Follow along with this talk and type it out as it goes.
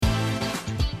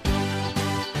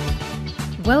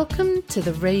Welcome to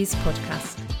the Raise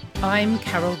podcast. I'm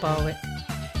Carol Barwick.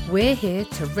 We're here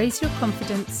to raise your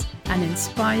confidence and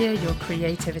inspire your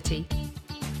creativity.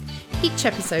 Each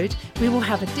episode, we will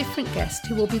have a different guest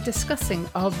who will be discussing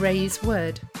our Raise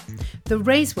word. The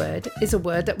Raise word is a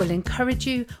word that will encourage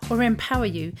you or empower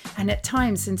you and at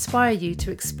times inspire you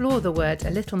to explore the word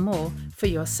a little more for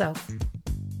yourself.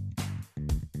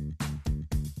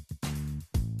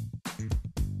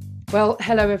 Well,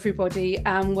 hello everybody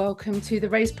and welcome to the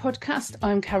Raise podcast.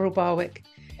 I'm Carol Barwick.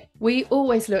 We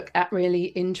always look at really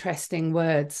interesting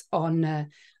words on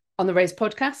the Raise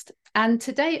podcast. And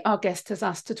today our guest has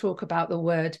asked to talk about the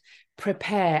word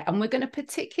prepare. And we're going to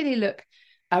particularly look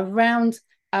around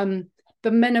the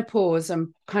menopause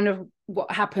and kind of what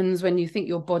happens when you think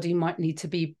your body might need to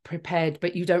be prepared,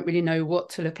 but you don't really know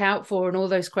what to look out for and all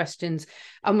those questions.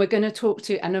 And we're going to talk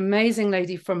to an amazing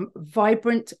lady from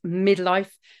Vibrant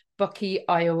Midlife, Bukky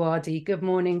Ayoade. Good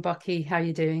morning, Bukky. How are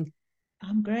you doing?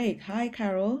 I'm great. Hi,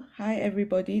 Carol. Hi,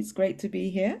 everybody. It's great to be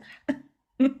here.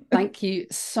 Thank you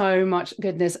so much.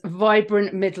 Goodness,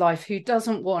 Vibrant Midlife. Who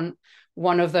doesn't want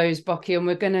one of those, Bukky? And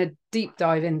we're going to deep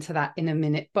dive into that in a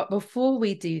minute. But before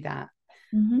we do that,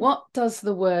 what does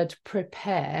the word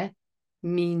prepare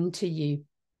mean to you?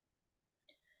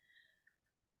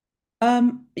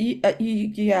 We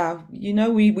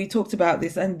talked about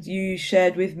this and you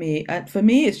shared with me. And for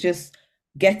me, it's just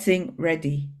getting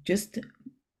ready, just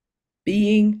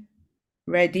being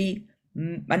ready.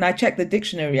 And I checked the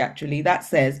dictionary actually, that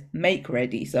says make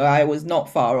ready. So I was not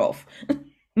far off.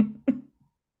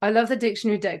 I love the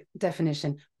dictionary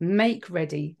definition. Make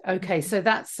ready. Okay, so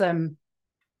that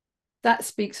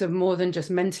speaks of more than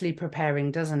just mentally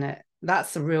preparing, doesn't it?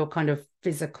 That's a real kind of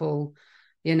physical,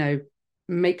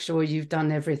 make sure you've done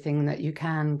everything that you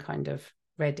can kind of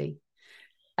ready.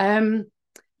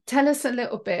 Tell us a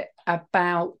little bit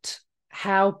about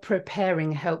how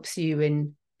preparing helps you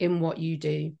in what you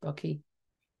do, Bukky.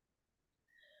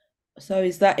 So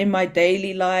is that in my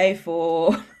daily life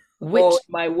or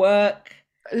my work?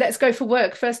 Let's go for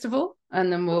work first of all,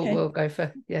 and then we'll go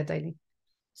for daily.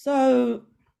 So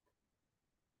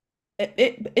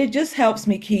it just helps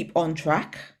me keep on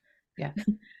track. Yeah.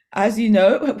 As you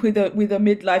know, with a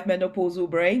midlife menopausal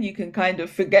brain, you can kind of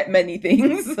forget many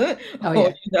things,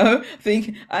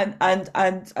 think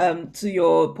and to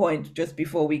your point just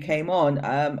before we came on,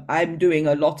 I'm doing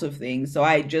a lot of things, so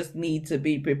I just need to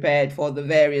be prepared for the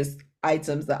various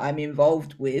items that I'm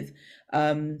involved with,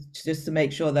 just to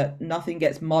make sure that nothing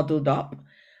gets muddled up.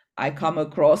 I'm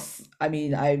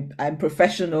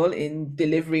professional in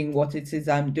delivering what it is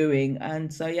I'm doing,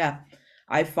 and so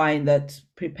I find that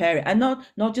preparing, and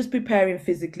not just preparing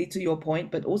physically to your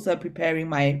point, but also preparing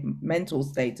my mental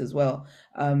state as well.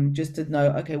 Just to know,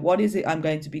 okay, what is it I'm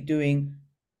going to be doing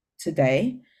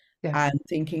today, and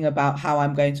thinking about how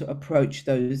I'm going to approach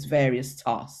those various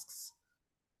tasks.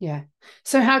 Yeah.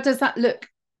 So how does that look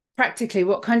practically?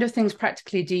 What kind of things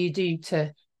practically do you do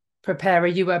to prepare? Are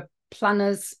you a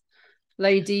planner's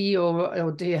lady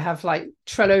or do you have like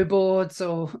Trello boards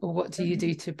or what do you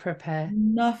do to prepare?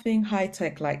 Nothing high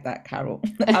tech like that, Carol.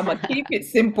 I'm a keep it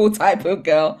simple type of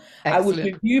girl. Excellent. I would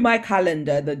review my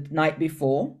calendar the night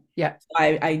before. Yeah.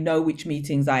 I know which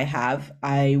meetings I have.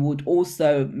 I would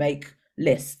also make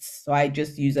lists. So I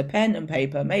just use a pen and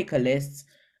paper, make a list.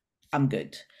 I'm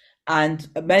good. And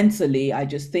mentally, I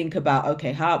just think about,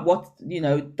 okay,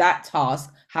 that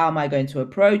task, how am I going to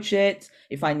approach it?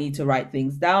 If I need to write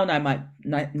things down, I might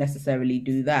not necessarily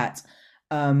do that.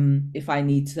 If I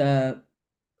need to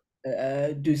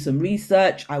do some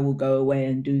research, I will go away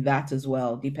and do that as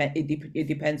well. It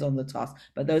depends on the task,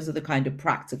 but those are the kind of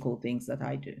practical things that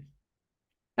I do.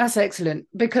 That's excellent,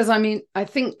 because I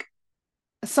think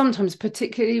sometimes,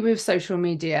 particularly with social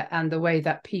media and the way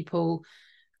that people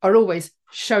are always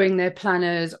showing their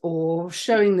planners or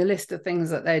showing the list of things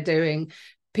that they're doing,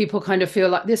 people kind of feel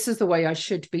like this is the way I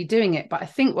should be doing it. But I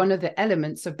think one of the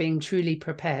elements of being truly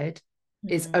prepared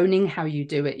is owning how you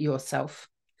do it yourself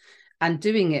and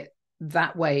doing it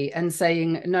that way and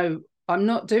saying, no, I'm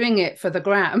not doing it for the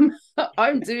gram.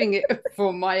 I'm doing it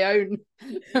for my own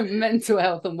mental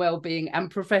health and well-being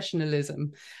and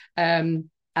professionalism. And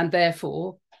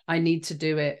therefore, I need to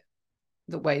do it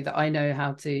the way that I know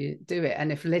how to do it.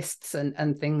 And if lists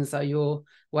and things are your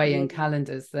way and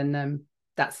calendars, then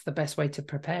that's the best way to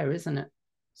prepare, isn't it?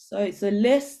 So it's a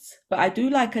list, but I do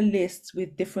like a list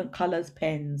with different colors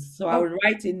pens. So I would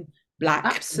write in black,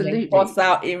 absolutely, and then cross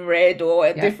out in red or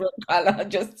a different color,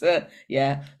 just to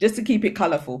keep it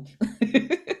colorful.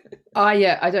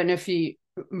 I don't know if you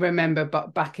remember,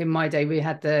 but back in my day we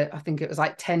had I think it was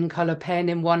like 10 color pen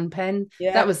in one pen.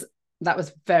 That was that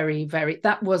was very, very,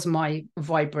 that was my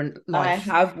vibrant I life.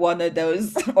 have one of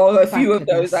those, or a few Thank of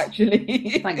those goodness. Thank actually.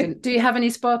 goodness. Do you have any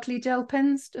sparkly gel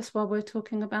pens just while we're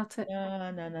talking about it?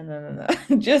 No, no, no, no, no,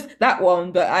 no. Just that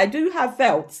one. But I do have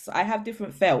felts. I have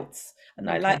different felts, and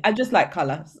Okay. I just like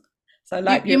colors. So I You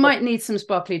like you your. might need some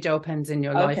sparkly gel pens in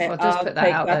your life. Okay, I'll just I'll put that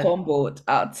take out that there. on board.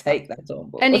 I'll Uh, take that on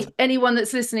board. anyone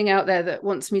that's listening out there that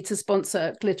wants me to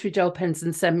sponsor glittery gel pens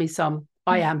and send me some,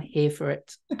 I am here for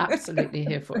it. Absolutely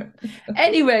here for it.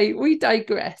 Anyway, we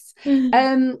digress.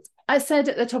 Um, I said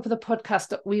at the top of the podcast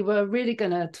that we were really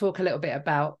going to talk a little bit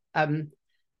about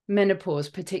menopause,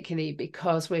 particularly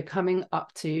because we're coming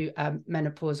up to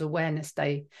Menopause Awareness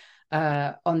Day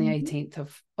on the 18th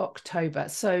of October.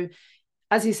 So,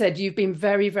 as you said, you've been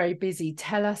very, very busy.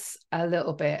 Tell us a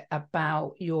little bit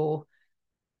about your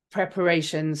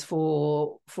preparations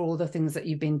for all the things that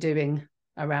you've been doing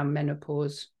around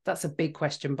menopause. That's a big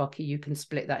question, Bukky. You can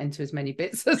split that into as many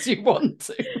bits as you want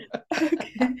to.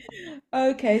 Okay.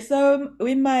 Okay. So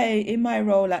in my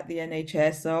role at the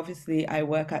NHS, so obviously I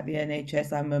work at the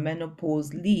NHS. I'm a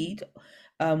menopause lead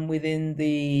within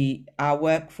the our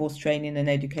workforce training and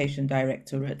education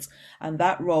directorate, and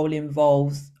that role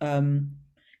involves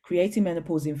creating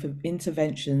menopause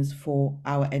interventions for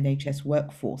our NHS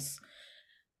workforce.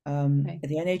 Okay.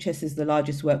 The NHS is the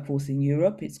largest workforce in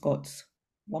Europe. It's got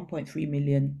 1.3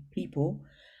 million people,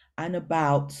 and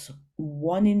about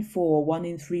 1 in 4, 1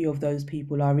 in 3 of those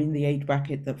people are in the age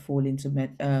bracket that fall into the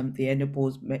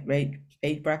menopause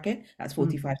age bracket. That's Mm.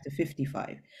 45 to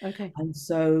 55. Okay. And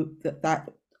so that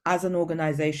as an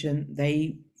organization,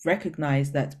 they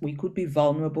recognize that we could be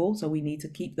vulnerable. So we need to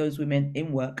keep those women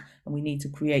in work and we need to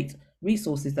create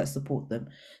resources that support them.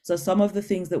 So some of the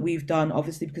things that we've done,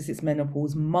 obviously because it's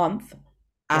menopause month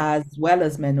Yeah. as well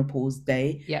as menopause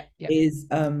day, Yeah. Yeah. is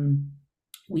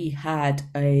we had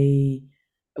a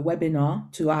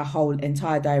webinar to our whole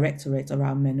entire directorate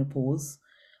around menopause,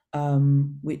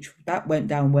 which that went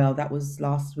down well. That was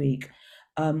last week.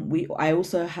 I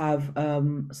also have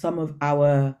some of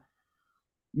our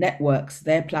networks,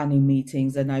 they're planning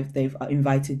meetings, and they've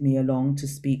invited me along to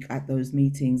speak at those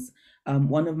meetings.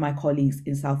 One of my colleagues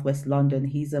in Southwest London,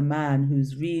 he's a man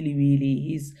who's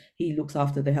he looks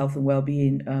after the health and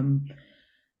well-being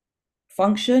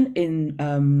function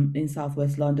in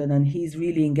Southwest London, and he's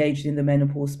really engaged in the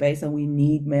menopause space, and we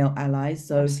need male allies.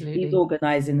 So he's Absolutely.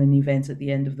 organizing an event at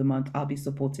the end of the month. I'll be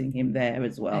supporting him there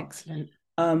as well. Excellent.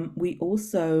 We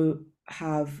also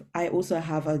I also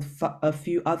have a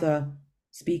few other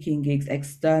speaking gigs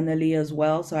externally as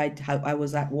well. So I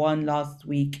was at one last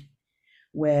week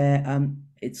where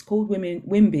it's called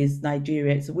WIMBIZ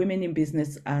Nigeria. It's a Women in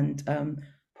Business and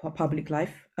Public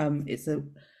Life. It's a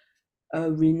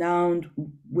renowned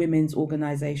women's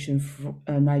organization from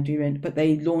Nigerian, but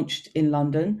they launched in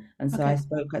London, and so I Okay.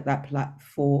 spoke at that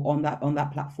platform on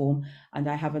that platform, and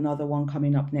I have another one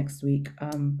coming up next week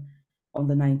on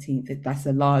the 19th. That's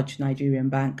a large Nigerian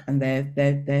bank, and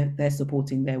they're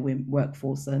supporting their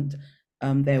workforce, and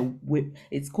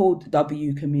it's called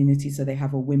W Community, so they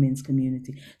have a women's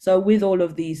community. So with all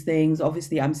of these things,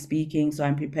 obviously I'm speaking, so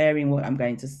I'm preparing what I'm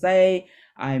going to say.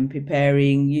 I'm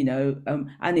preparing,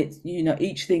 and it's,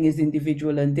 each thing is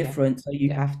individual and Yeah. different, so you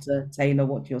Yeah. have to tailor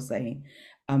what you're saying.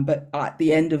 But at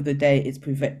the end of the day, it's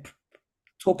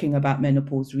talking about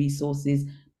menopause resources,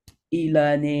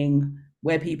 e-learning,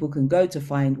 where people can go to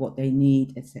find what they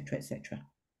need, etc., etc.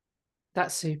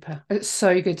 That's super. It's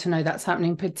so good to know that's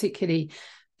happening, particularly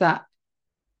that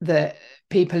the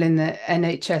people in the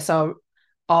NHS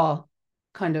are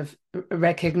kind of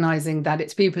recognizing that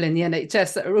it's people in the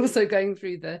NHS that are also going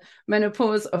through the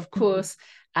menopause, of course,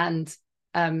 and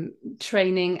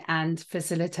training and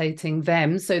facilitating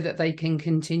them so that they can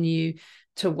continue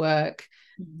to work.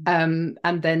 And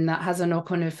then that has a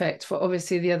knock-on effect for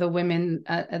obviously the other women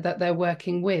that they're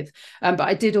working with. But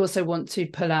I did also want to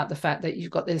pull out the fact that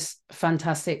you've got this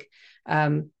fantastic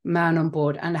man on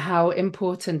board, and how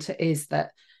important it is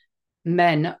that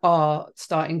men are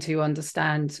starting to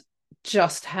understand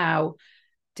just how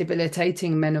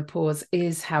debilitating menopause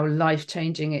is, how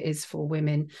life-changing it is for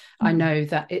women. I know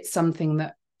that it's something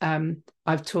that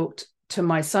I've talked to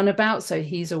my son about, so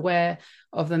he's aware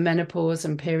of the menopause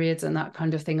and periods and that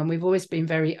kind of thing, and we've always been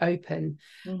very open.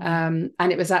 And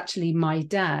it was actually my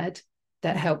dad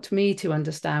that helped me to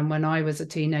understand when I was a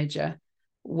teenager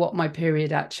what my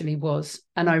period actually was,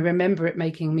 and I remember it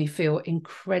making me feel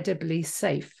incredibly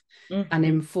safe and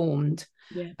informed.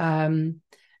 Yeah,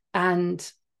 And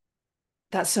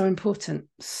that's so important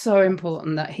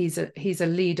that he's a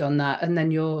lead on that, and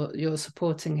then you're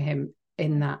supporting him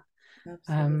in that.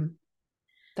 absolutely. um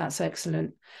that's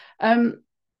excellent. um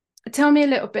Tell me a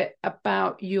little bit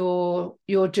about your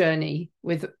journey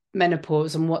with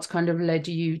menopause and what's kind of led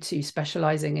you to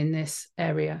specializing in this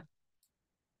area.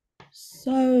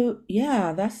 So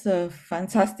yeah, that's a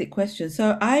fantastic question.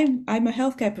 So I'm a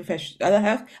healthcare profession.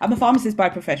 I'm a pharmacist by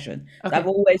profession. So I've Okay.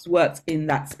 always worked in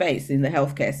that space, in the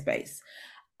healthcare space.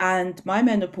 And my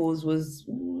menopause was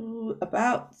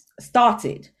about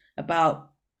started about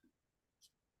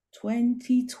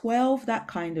 2012, that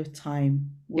kind of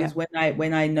time Yeah. was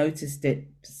when I noticed it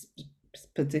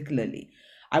particularly.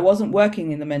 I wasn't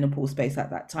working in the menopause space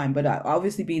at that time, but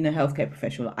obviously being a healthcare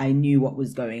professional, I knew what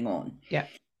was going on. Yeah.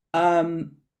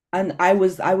 Um, and I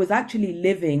was actually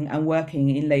living and working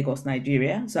in Lagos,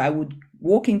 Nigeria. So I would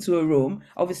walk into a room.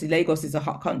 Obviously, Lagos is a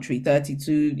hot country,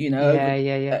 32, over Yeah.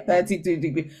 Yeah. Yeah. 32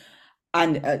 degrees,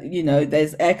 and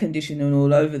there's air conditioning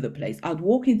all over the place. I'd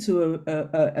walk into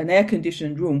an air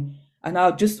conditioned room, and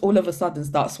I'll just all of a sudden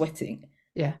start sweating.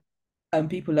 Yeah. And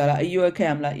people are like, "Are you okay?"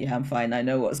 I'm like, "Yeah, I'm fine. I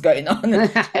know what's going on."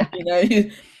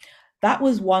 And, that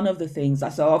was one of the things.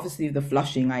 So obviously the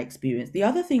flushing I experienced. The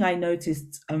other thing I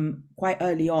noticed quite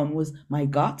early on was my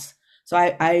gut. So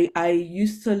I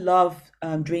used to love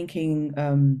drinking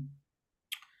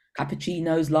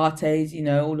cappuccinos,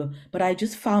 lattes, but I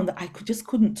just found that just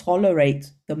couldn't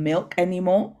tolerate the milk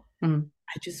anymore. Mm.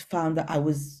 I just found that I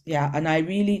was, yeah, and I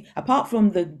really, apart from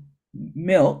the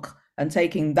milk and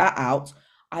taking that out,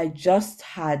 I just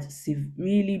had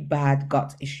really bad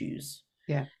gut issues.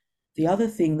 Yeah. The other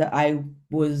thing that I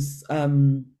was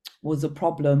a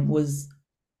problem was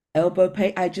elbow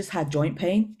pain. I just had joint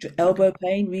pain, Okay. elbow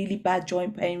pain, really bad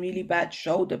joint pain, really bad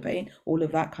shoulder pain, all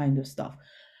of that kind of stuff.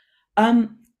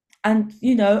 Um, and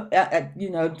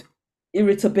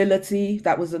irritability,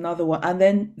 that was another one. And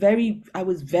then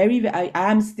I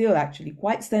am still actually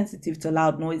quite sensitive to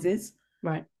loud noises.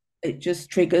 Right. It just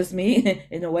triggers me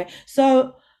in a way.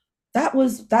 So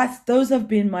those have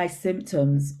been my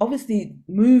symptoms. Obviously,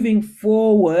 moving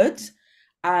forward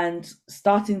and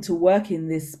starting to work in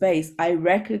this space, I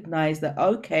recognized that,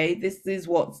 okay, this is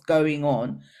what's going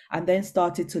on, and then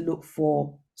started to look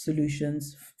for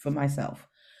solutions for myself.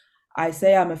 I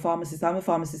say I'm a pharmacist. I'm a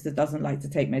pharmacist that doesn't like to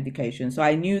take medication. So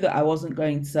I knew that I wasn't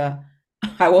going to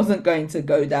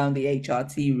go down the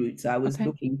HRT route. So I was Okay.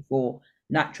 looking for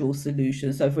natural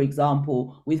solutions. So for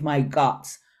example, with my gut,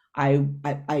 I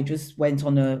just went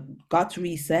on a gut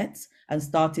reset and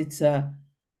started to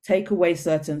take away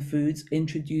certain foods,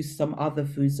 introduce some other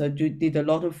foods. So did a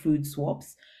lot of food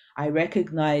swaps. I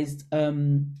recognized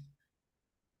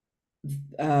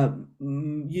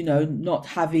not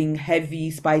having heavy,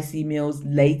 spicy meals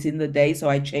late in the day. So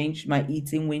I changed my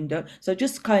eating window. So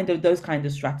just kind of those kind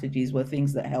of strategies were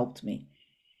things that helped me.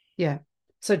 Yeah.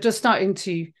 So just starting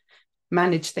to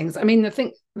manage things. I mean, the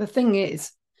thing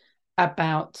is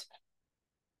about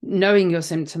knowing your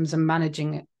symptoms and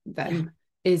managing Yeah. them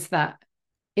is that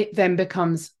it then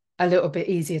becomes a little bit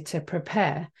easier to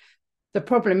prepare. The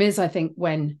problem is, I think,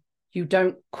 when you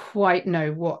don't quite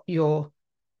know what you're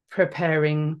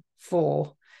preparing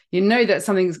for. You know that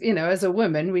something's, as a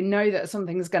woman, we know that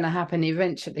something's going to happen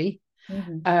eventually.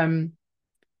 Mm-hmm. Um,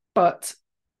 but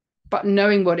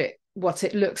knowing what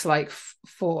it looks like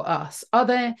for us. Are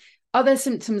there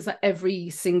symptoms that every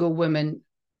single woman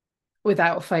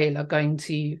without fail are going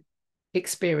to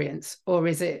experience, or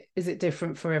is it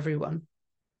different for everyone?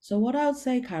 So what I would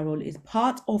say, Carol, is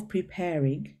part of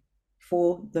preparing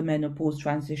for the menopause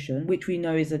transition, which we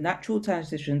know is a natural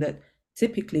transition that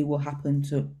typically will happen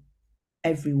to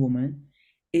every woman,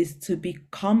 is to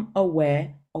become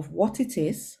aware of what it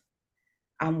is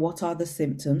and what are the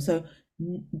symptoms. So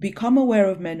become aware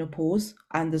of menopause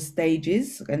and the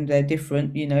stages, and they're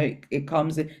different. It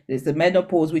comes, there's the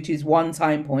menopause, which is one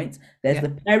time point. There's Yeah.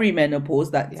 the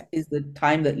perimenopause, that Yeah. is the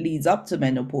time that leads up to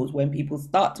menopause when people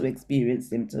start to experience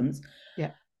symptoms.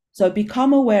 Yeah. So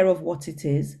become aware of what it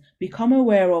is, become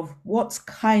aware of what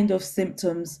kind of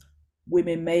symptoms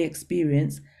women may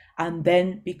experience, and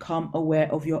then become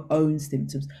aware of your own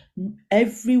symptoms.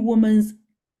 Every woman's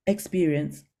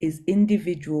experience is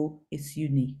individual, it's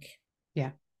unique.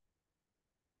 Yeah.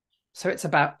 So it's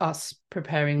about us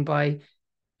preparing by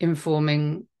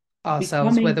informing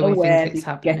ourselves Becoming whether we think aware, it's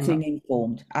happening or getting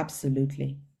informed.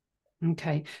 Absolutely.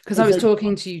 okay. Because I It's was a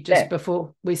talking to you just step.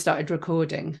 before we started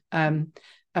recording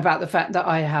about the fact that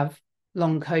I have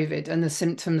long COVID and the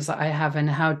symptoms that I have and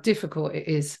how difficult it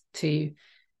is to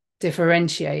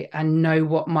differentiate and know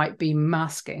what might be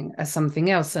masking as something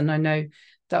else. And I know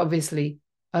that obviously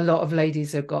a lot of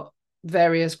ladies have got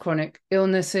various chronic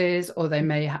illnesses, or they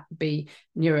may be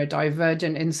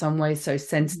neurodivergent in some way, so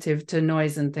sensitive to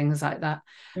noise and things like that.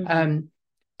 Mhm. Um,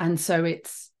 and so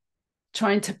it's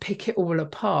trying to pick it all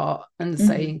apart and Mhm.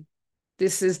 say,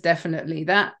 this is definitely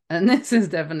that, and this is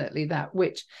definitely that,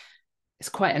 which is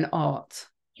quite an art,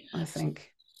 I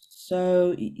think.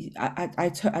 So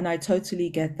and I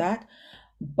totally get that,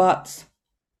 but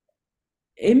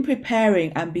in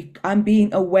preparing and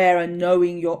being aware and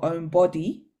knowing your own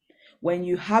body, when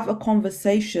you have a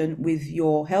conversation with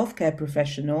your healthcare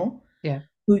professional, Yeah.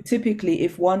 who typically,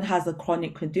 if one has a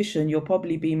chronic condition, you're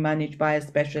probably being managed by a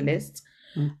specialist.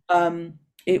 Mm. um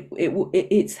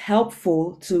it's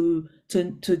helpful to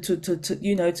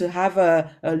to have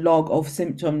a log of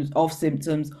symptoms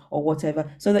or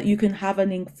whatever, so that you can have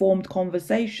an informed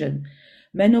conversation.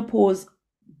 Menopause,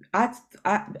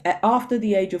 after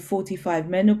the age of 45,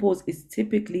 menopause is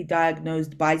typically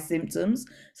diagnosed by symptoms.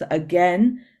 So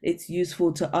again, it's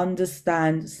useful to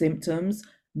understand symptoms,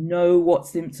 know what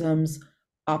symptoms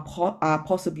are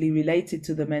possibly related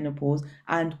to the menopause,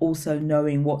 and also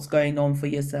knowing what's going on for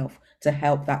yourself to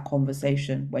help that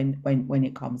conversation when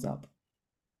it comes up.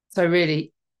 So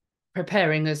really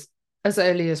preparing as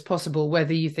early as possible,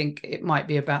 whether you think it might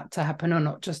be about to happen or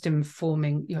not, just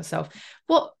informing yourself.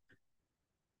 What,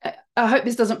 I hope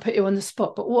this doesn't put you on the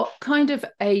spot, but what kind of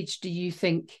age do you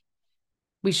think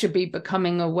we should be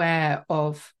becoming aware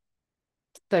of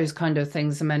those kind of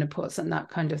things, the menopause and that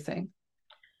kind of thing?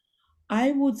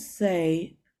 I would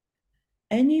say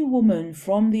any woman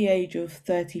from the age of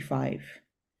 35.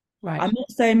 I'm Right. not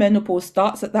saying menopause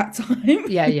starts at that time.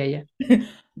 Yeah, yeah, yeah.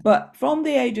 But from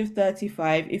the age of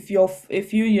 35, if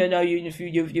you know you if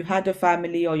you've had a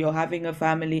family, or you're having a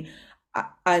family,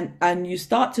 and you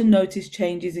start to notice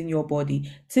changes in your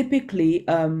body, typically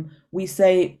we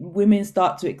say women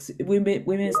start to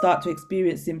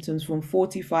experience symptoms from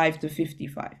 45 to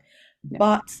 55. Yeah.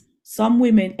 But some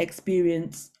women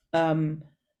experience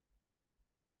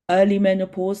early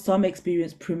menopause, some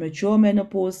experience premature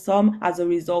menopause, some as a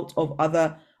result of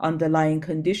other underlying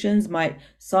conditions. Might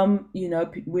some,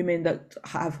 women that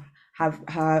have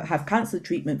cancer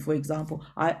treatment, for example,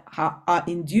 are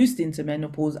induced into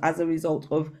menopause as a result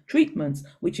of treatments,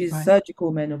 which is Right.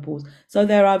 surgical menopause. So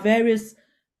there are various,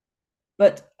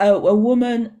 but a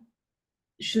woman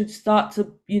should start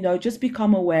to, just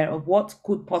become aware of what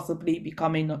could possibly be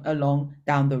coming along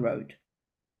down the road.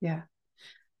 Yeah.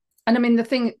 And I mean, the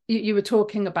thing you were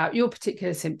talking about, your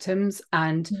particular symptoms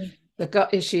and Mm. the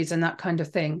gut issues and that kind of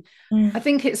thing. Mm. I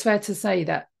think it's fair to say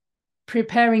that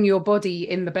preparing your body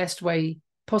in the best way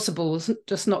possible is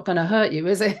just not going to hurt you,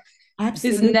 is it? It's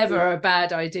Absolutely. never a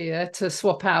bad idea to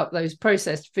swap out those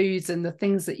processed foods and the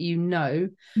things that you know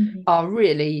Mhm. are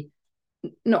really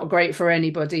not great for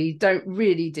anybody, don't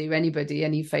really do anybody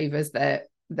any favors. They're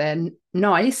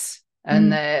nice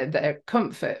and Mm. they're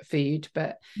comfort food,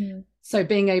 but Mm. so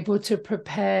being able to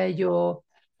prepare your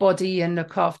body and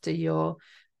look after your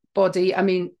body. I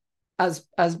mean, as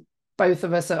both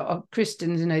of us are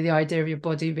Christians, the idea of your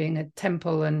body being a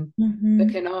temple and Mhm.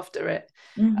 looking after it.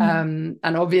 Mhm.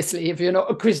 And obviously, if you're not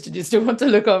a Christian, you still want to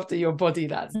look after your body.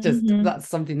 Mhm. That's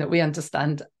something that we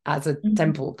understand as a Mhm.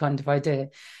 temple kind of idea.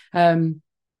 Um,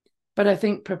 but I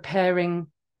think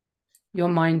preparing your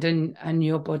mind and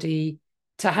your body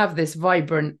to have this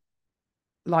vibrant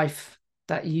life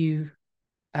that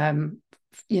um,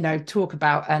 talk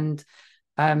about and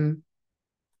um,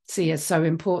 see as so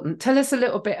important. Tell us a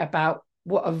little bit about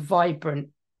what a vibrant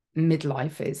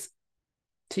midlife is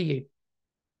to you.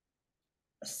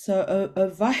 So a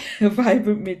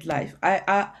vibrant midlife.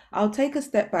 I'll take a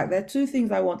step back. There are two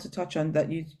things I want to touch on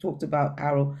that you talked about,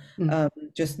 Carol, Mm,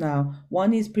 just now.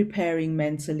 One is preparing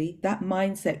mentally. That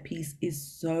mindset piece is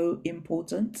so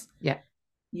important. yeah,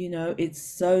 It's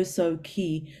so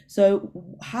key.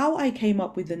 So how I came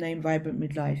up with the name Vibrant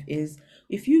Midlife is,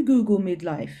 if you Google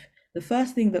midlife, the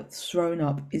first thing that's thrown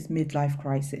up is midlife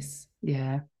crisis.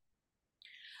 yeah,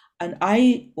 And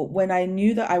when I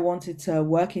knew that I wanted to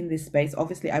work in this space,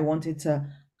 obviously I wanted to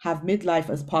have midlife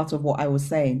as part of what I was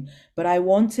saying, but I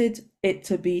wanted it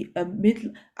to be a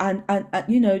mid and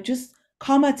just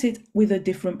come at it with a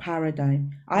different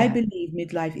paradigm. I yeah, believe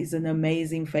midlife is an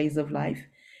amazing phase of life.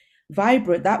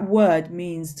 Vibrant, that word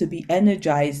means to be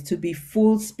energized, to be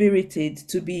full spirited,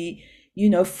 to be,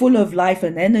 full of life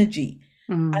and energy.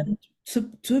 mm, And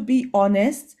to be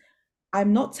honest,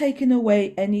 I'm not taking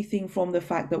away anything from the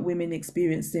fact that women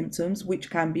experience symptoms, which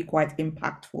can be quite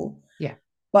impactful. yeah,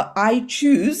 But I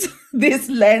choose this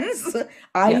lens,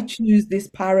 I yeah, choose this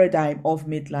paradigm of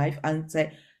midlife and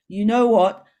say, you know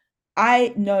what?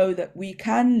 I know that we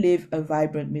can live a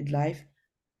vibrant midlife.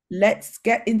 Let's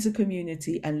get into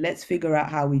community and let's figure out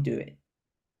how we do it.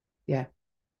 yeah.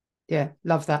 Yeah,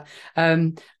 love that.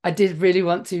 I did really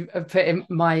want to put in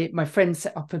my friend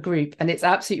set up a group, and it's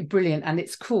absolutely brilliant, and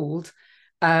it's called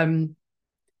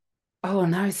Oh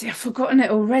no, see, I've forgotten it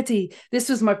already. This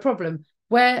was my problem.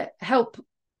 Where are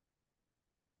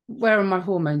my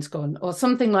hormones gone? Or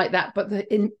something like that. But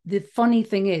the funny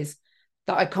thing is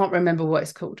that I can't remember what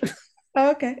it's called.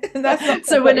 Okay, that's not,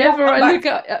 So but whenever I look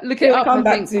it it'll up, I come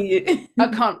back think to you. I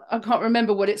can't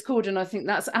remember what it's called, and I think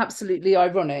that's absolutely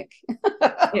ironic. It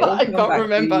will I come can't back to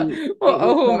remember you. what It a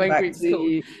will come hormone back group's to called.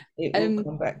 you. It will Um,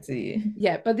 come back to you.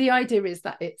 yeah, but the idea is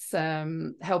that it's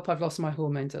help I've lost my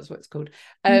hormones, that's what it's called.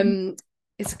 Mhm.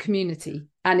 It's a community,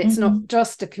 and it's not Mhm.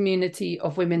 just a community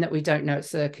of women that we don't know,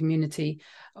 it's a community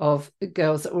of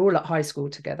girls that are all at high school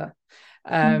together.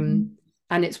 um, Mhm.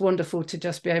 and it's wonderful to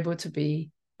just be able to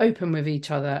be open with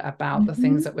each other about the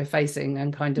things Mhm. that we're facing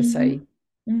and kind of say,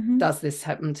 Mhm. Mhm. does this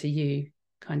happen to you,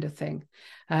 kind of thing.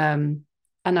 um,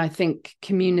 and I think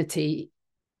community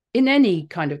in any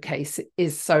kind of case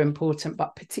is so important,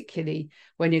 but particularly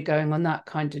when you're going on that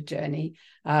kind of journey,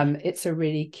 it's a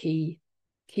really key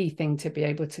thing to be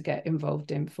able to get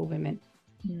involved in for women.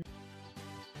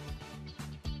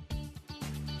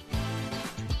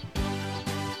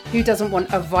 Who doesn't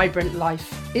want a vibrant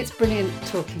life? It's brilliant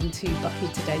talking to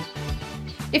Bukky today.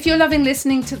 If you're loving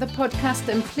listening to the podcast,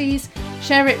 then please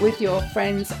share it with your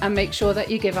friends and make sure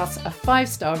that you give us a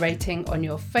 5-star rating on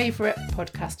your favourite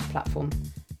podcast platform.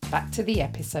 Back to the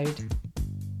episode.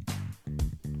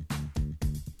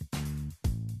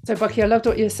 So, Bukky, I loved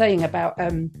what you were saying about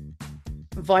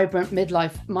vibrant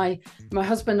midlife. My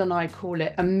husband and I call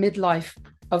it a midlife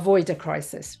avoider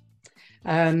crisis.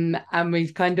 And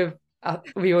we've kind of,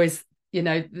 we always,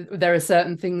 there are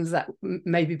certain things that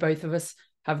maybe both of us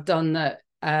have done that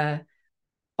are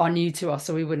new to us,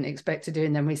 or we wouldn't expect to do.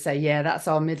 And then we say, yeah, that's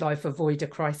our midlife avoider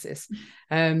crisis.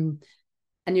 And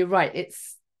you're right,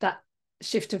 it's that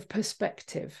shift of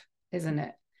perspective, isn't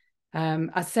it?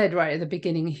 I said right at the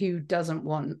beginning, who doesn't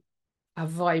want a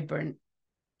vibrant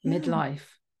Yeah. midlife?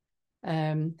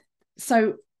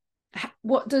 So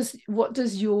what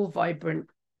does your vibrant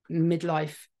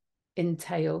midlife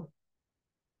entail?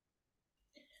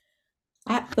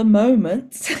 At the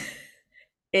moment,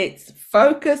 it's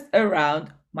focused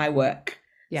around my work.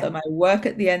 Yeah, So my work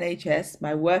at the NHS,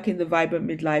 my work in the Vibrant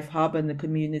Midlife Hub and the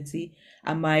community,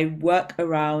 and my work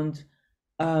around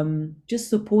just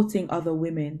supporting other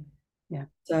women yeah,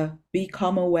 to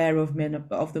become aware of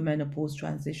of the menopause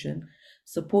transition,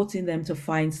 supporting them to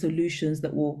find solutions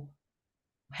that will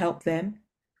help them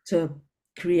to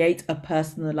create a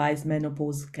personalized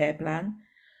menopause care plan,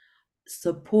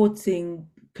 supporting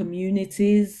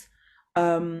communities,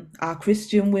 our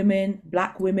Christian women,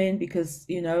 Black women, because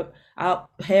out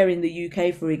here in the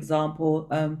UK, for example,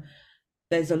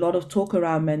 there's a lot of talk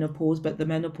around menopause, but the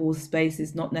menopause space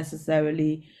is not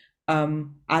necessarily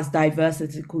as diverse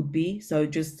as it could be. So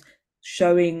just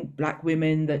showing Black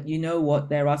women that what,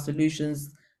 there are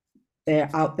solutions, they're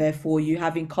out there for you,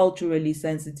 having culturally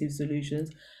sensitive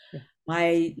solutions. yeah.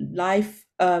 My life,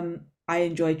 I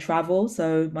enjoy travel,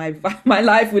 so my my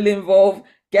life will involve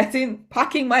getting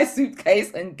packing my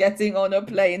suitcase and getting on a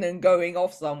plane and going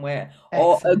off somewhere,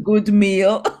 or a Excellent. good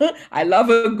meal. I love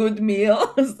a good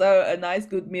meal, so a nice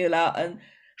good meal out and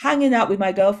hanging out with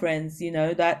my girlfriends.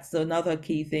 That's another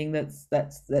key thing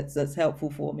that's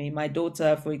helpful for me. My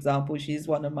daughter, for example, she's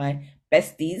one of my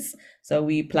besties, so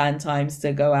we plan times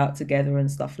to go out together and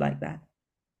stuff like that.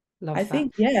 I Love that.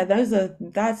 think, yeah,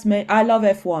 that's me. I love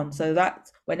F1, so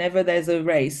that whenever there's a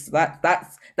race, that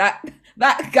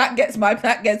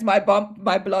gets my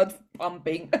blood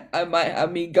pumping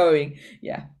and me going.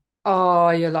 Yeah. Oh,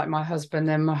 you're like my husband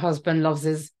then. My husband loves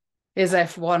his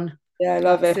F1. Yeah, I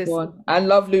love That's his. F1 and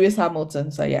love Lewis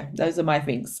Hamilton. So yeah, those are my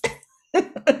things.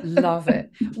 Love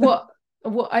it. What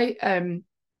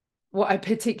I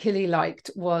particularly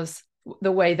liked was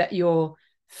the way that your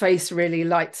face really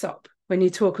lights up when you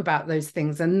talk about those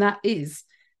things, and that is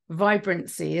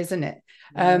vibrancy, isn't it?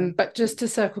 Yeah. But just to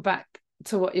circle back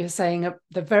to what you're saying,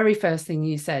 the very first thing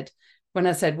you said when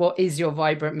I said, what is your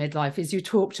vibrant midlife, is you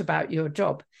talked about your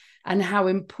job and how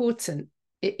important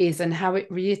it is, and how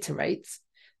it reiterates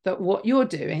that what you're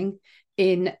doing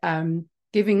in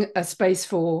giving a space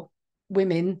for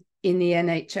women in the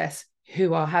NHS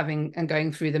who are having and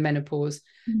going through the menopause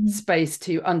Mhm. space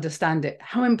to understand it,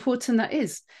 how important that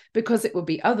is, because it will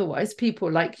be otherwise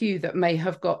people like you that may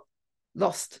have got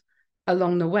lost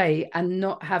along the way and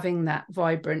not having that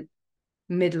vibrant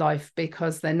midlife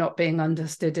because they're not being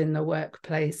understood in the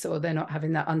workplace, or they're not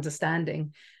having that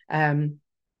understanding in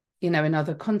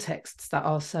other contexts that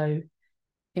are so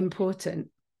important.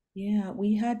 Yeah,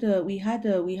 we had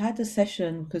a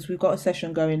session, because we've got a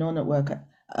session going on at work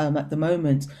at the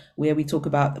moment, where we talk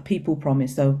about the people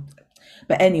promise. So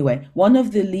But anyway, one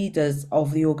of the leaders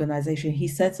of the organization, he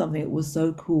said something that was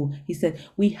so cool. He said,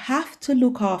 we have to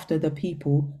look after the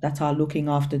people that are looking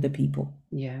after the people.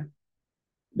 Yeah.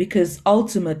 Because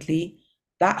ultimately,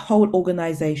 that whole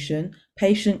organization,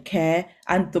 patient care,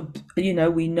 and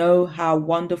we know how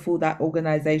wonderful that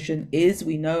organization is.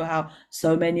 We know how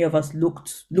so many of us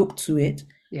look to it.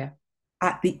 Yeah.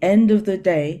 At the end of the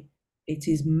day, it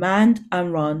is manned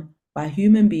and run by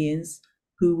human beings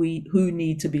who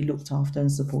need to be looked after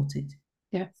and supported.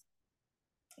 Yeah.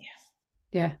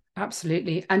 Yeah,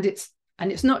 absolutely. And it's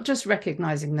not just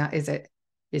recognizing that, is it?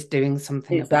 It's doing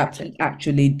something It's about it.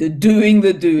 actually the doing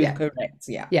the do is Yeah. correct.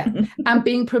 Yeah. Yeah. And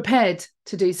being prepared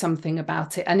to do something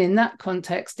about it. And in that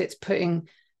context, it's putting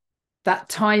that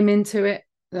time into it,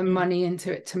 the money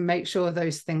into it to make sure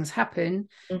those things happen,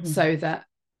 so that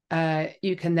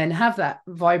you can then have that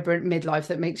vibrant midlife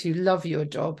that makes you love your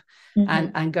job,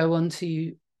 and go on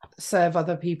to serve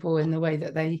other people in the way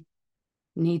that they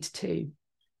need to,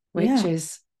 which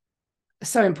is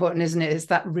so important, isn't it? It's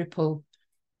that ripple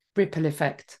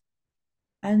effect.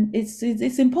 And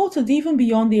it's important even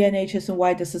beyond the NHS and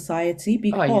wider society,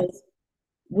 Oh yeah. because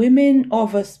women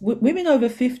over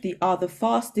 50 are the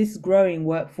fastest growing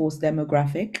workforce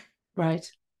demographic. Right.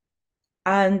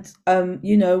 And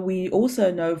we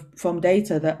also know from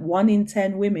data that 1 in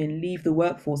 10 women leave the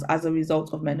workforce as a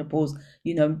result of menopause,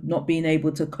 not being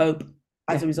able to cope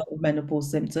as a result of menopause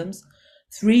symptoms.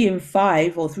 3 in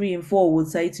 5 or 3 in 4 would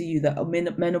say to you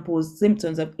that menopause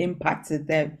symptoms have impacted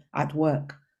them at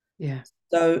work. Yeah.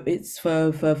 So it's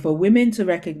for women to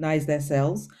recognize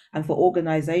themselves, and for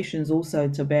organizations also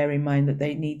to bear in mind that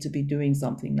they need to be doing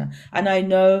something now. And I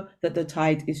know that the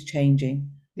tide is changing.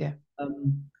 Yeah.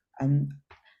 And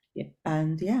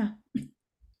yeah.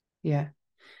 Yeah.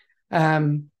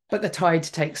 But the tide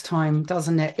takes time,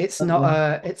 doesn't it? It's not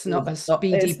Yeah. a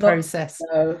speedy It's not, process.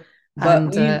 no,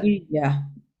 but And we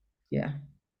yeah.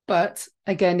 but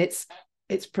again, it's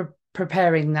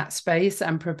preparing that space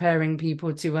and preparing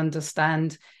people to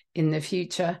understand in the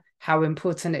future how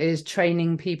important it is,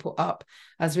 training people up,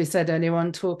 as we said earlier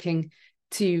on, talking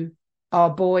to our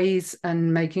boys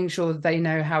and making sure they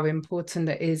know how important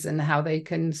it is and how they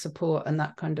can support and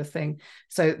that kind of thing,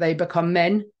 so that they become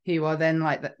men who are then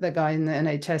like the guy in the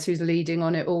NHS who's leading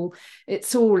on it all.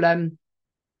 It's all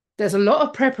there's a lot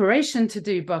of preparation to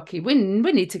do, Bukky. We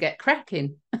need to get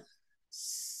cracking.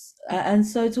 And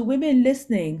so to women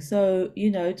listening,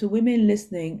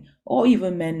 or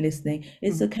even men listening,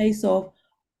 it's a case of,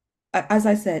 as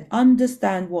I said,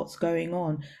 understand what's going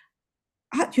on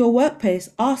at your workplace.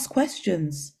 Ask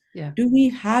questions. Yeah. Do we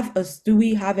have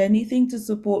anything to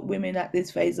support women at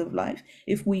this phase of life?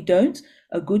 If we don't,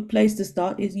 a good place to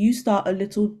start is you start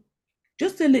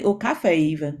just a little cafe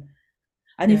even.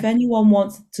 And if anyone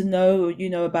wants to know,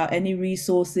 about any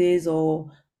resources,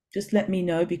 or just let me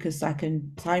know, because I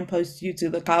can signpost you to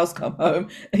the cows come home,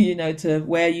 to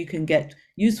where you can get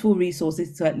useful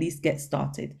resources to at least get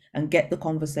started and get the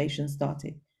conversation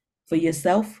started for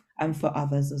yourself and for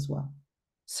others as well.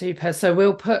 Super. So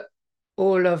we'll put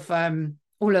all of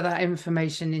that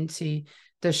information into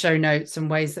the show notes and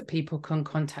ways that people can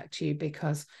contact you,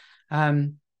 because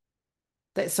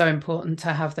it's so important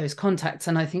to have those contacts.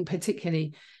 And I think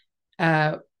particularly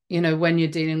when you're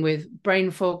dealing with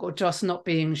brain fog or just not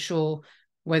being sure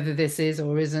whether this is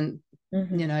or isn't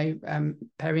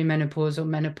perimenopause or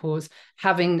menopause,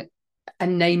 having a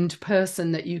named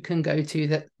person that you can go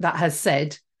to that has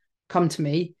said, come to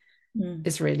me,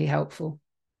 is really helpful.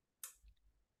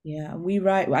 Yeah,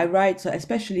 I write,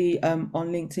 especially on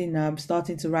LinkedIn now. I'm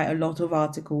starting to write a lot of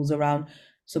articles around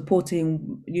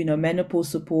supporting, menopause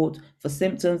support for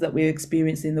symptoms that we're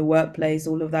experiencing in the workplace,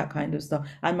 all of that kind of stuff.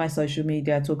 And my social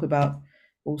media, I talk about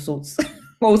all sorts,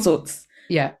 all sorts.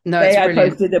 Yeah, no, Today it's I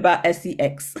brilliant. posted about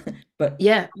SEX, but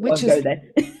yeah, which is go there.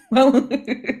 Well,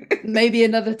 maybe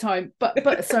another time,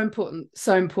 but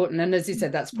so important. And as you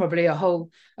said, that's probably a whole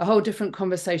different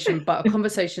conversation, but a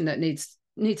conversation that needs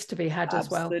to be had as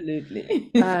well.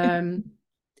 Absolutely.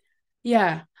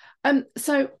 Yeah.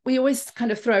 So we always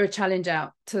kind of throw a challenge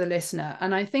out to the listener,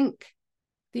 and I think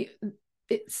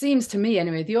it seems to me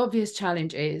anyway, the obvious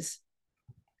challenge is,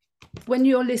 when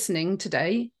you're listening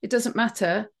today, it doesn't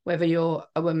matter whether you're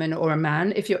a woman or a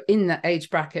man, if you're in that age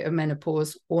bracket of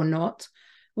menopause or not,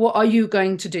 what are you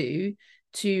going to do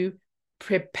to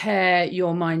prepare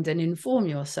your mind and inform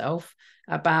yourself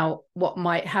about what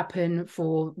might happen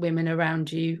for women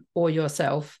around you or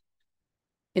yourself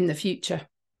in the future?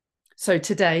 So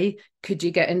today, could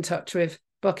you get in touch with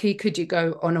Bukky? Could you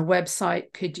go on a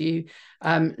website? Could you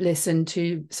listen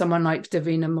to someone like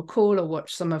Davina McCall or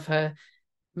watch some of her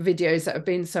videos that have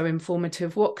been so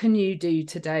informative. What can you do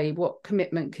today? What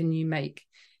commitment can you make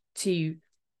to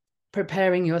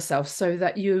preparing yourself so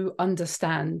that you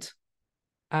understand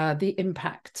the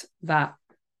impact that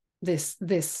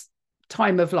this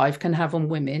time of life can have on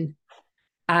women,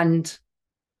 and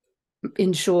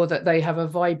ensure that they have a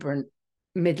vibrant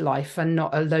midlife and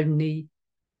not a lonely,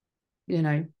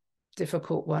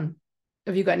 difficult one?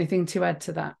 Have you got anything to add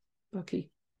to that, Bukky?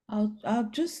 I'll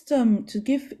just to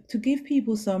give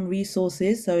people some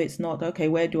resources, so it's not okay,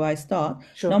 where do I start?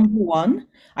 Sure. Number one,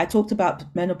 I talked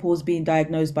about menopause being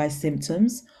diagnosed by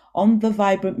symptoms. On the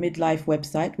Vibrant Midlife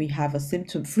website, we have a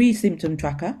free symptom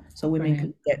tracker, so women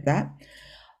can Brilliant. get that.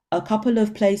 A couple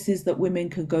of places that women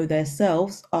could go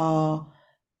themselves are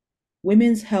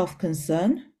Women's Health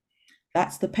Concern.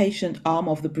 That's the patient arm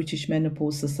of the British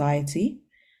Menopause Society.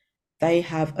 They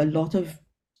have a lot of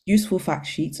useful fact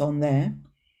sheets on there.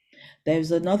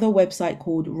 There's another website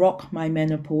called Rock My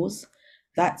Menopause.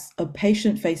 That's a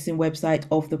patient-facing website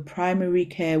of the Primary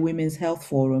Care Women's Health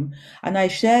Forum. And I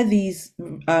share these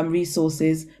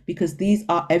resources because these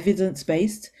are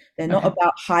evidence-based. They're not Okay.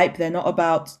 about hype. They're not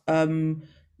about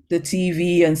the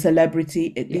TV and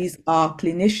celebrity. Yeah. These are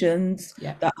clinicians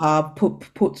Yeah. that are put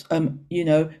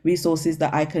resources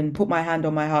that I can put my hand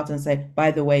on my heart and say,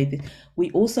 by the way,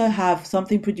 we also have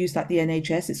something produced at the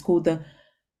NHS. It's called the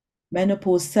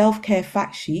Menopause Self-Care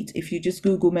Fact Sheet. If you just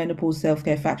Google Menopause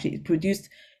Self-Care Fact Sheet, it's produced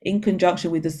in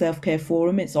conjunction with the Self-Care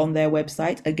Forum. It's on their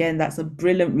website. Again, that's a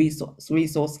brilliant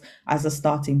resource as a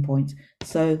starting point.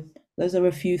 So those are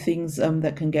a few things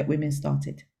that can get women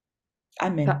started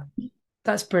and men.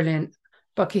 That's brilliant.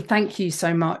 Bukky, thank you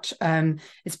so much.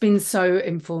 It's been so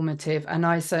informative, and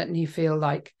I certainly feel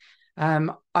like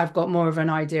I've got more of an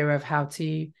idea of how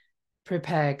to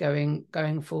prepare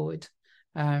going forward,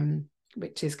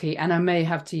 which is key. And I may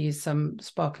have to use some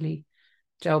sparkly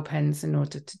gel pens in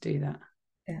order to do that.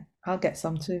 Yeah, I'll get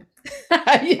some too.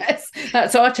 Yes,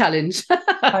 that's our challenge.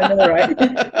 I know,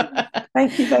 right?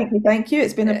 Thank you, thank you, thank you.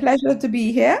 It's been a pleasure to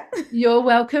be here. You're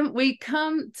welcome. We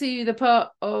come to the part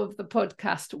of the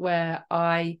podcast where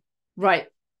I write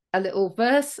a little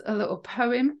verse, a little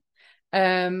poem.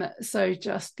 So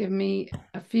just give me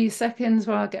a few seconds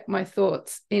while I get my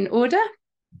thoughts in order.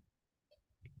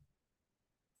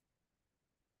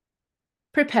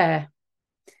 Prepare.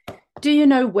 Do you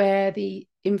know where the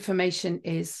information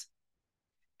is?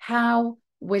 How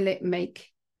will it make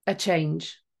a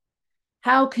change?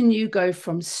 How can you go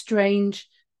from strange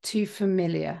to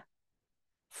familiar,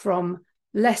 from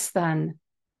less than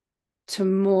to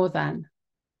more than?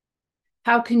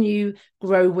 How can you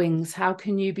grow wings? How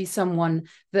can you be someone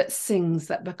that sings,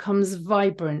 that becomes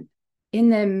vibrant in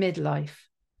their midlife?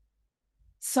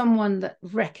 Someone that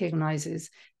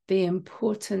recognizes the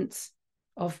importance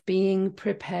of being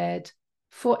prepared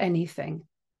for anything.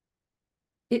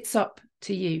 It's up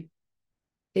to you.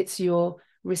 It's your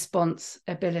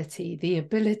responsibility, the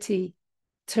ability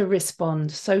to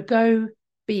respond. So go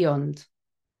beyond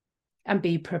and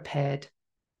be prepared.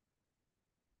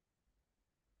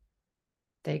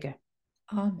 There you go.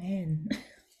 Amen.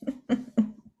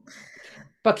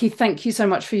 Bukky, thank you so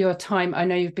much for your time. I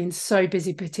know you've been so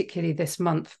busy, particularly this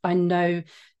month. I know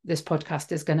this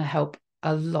podcast is going to help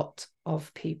a lot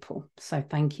of people. So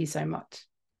thank you so much.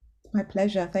 My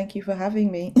pleasure. Thank you for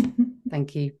having me.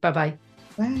 Thank you. Bye-bye.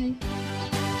 Bye.